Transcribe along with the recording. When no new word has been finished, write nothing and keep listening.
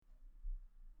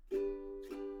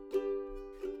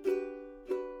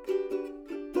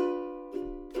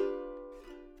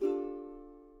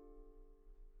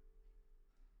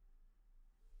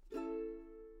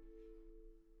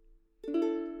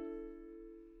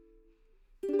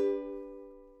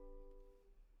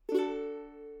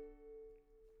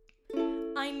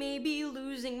I may be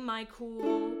losing my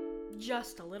cool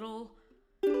just a little.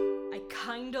 I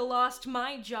kinda lost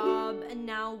my job and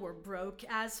now we're broke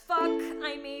as fuck.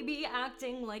 I may be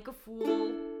acting like a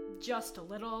fool just a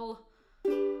little.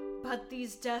 But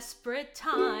these desperate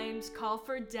times call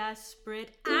for desperate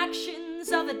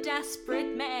actions of a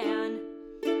desperate man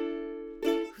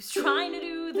who's trying to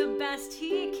do the best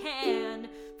he can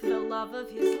for the love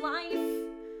of his life,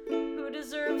 who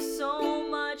deserves so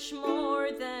much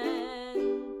more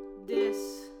than this.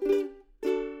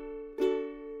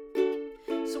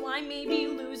 So I may be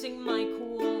losing my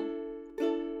cool,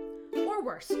 or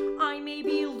worse, I may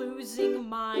be losing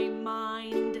my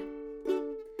mind.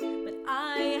 But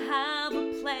I have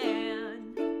a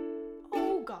plan.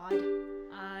 Oh God,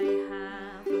 I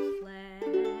have a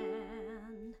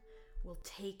plan. We'll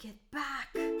take it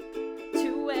back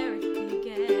to where it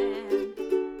began.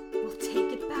 We'll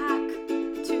take it back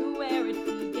to where it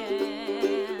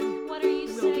began. What are you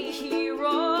saying? We'll be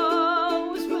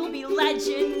heroes, we'll be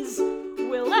legends,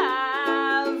 we'll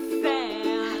have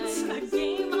fans. That's a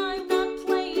game I'm not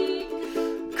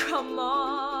playing. Come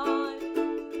on,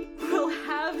 we'll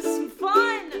have some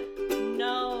fun.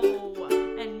 No,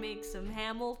 and make some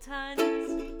Hamiltons.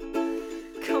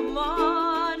 Come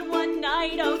on, one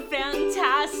night of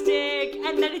fantastic,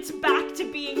 and then it's back to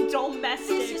being domestic.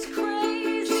 This is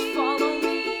crazy. Just follow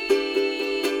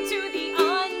me to the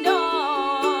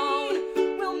unknown.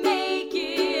 We'll make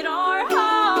it our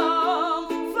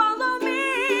home. Follow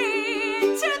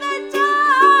me to the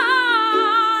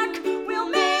dark. We'll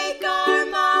make our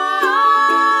mark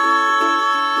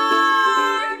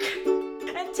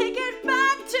and take it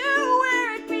back to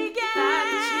where it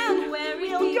began.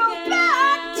 We'll go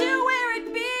back to where it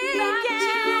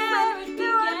began.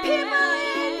 There are people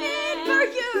in it for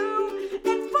you,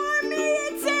 and for me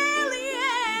it's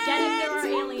aliens. Get it? There are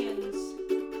aliens.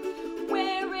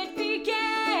 Where it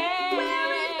began.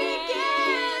 Where it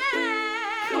began.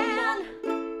 Come on.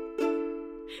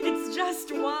 It's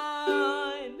just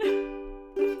one.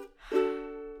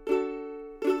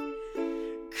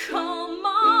 Come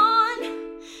on.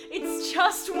 It's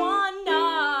just one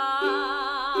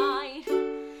night.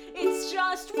 It's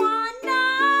just one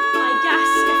night. I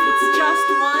guess if it's just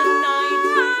one night.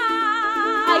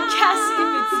 I guess if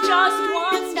it's just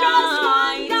one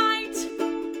night.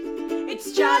 It's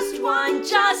just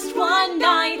one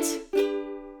night.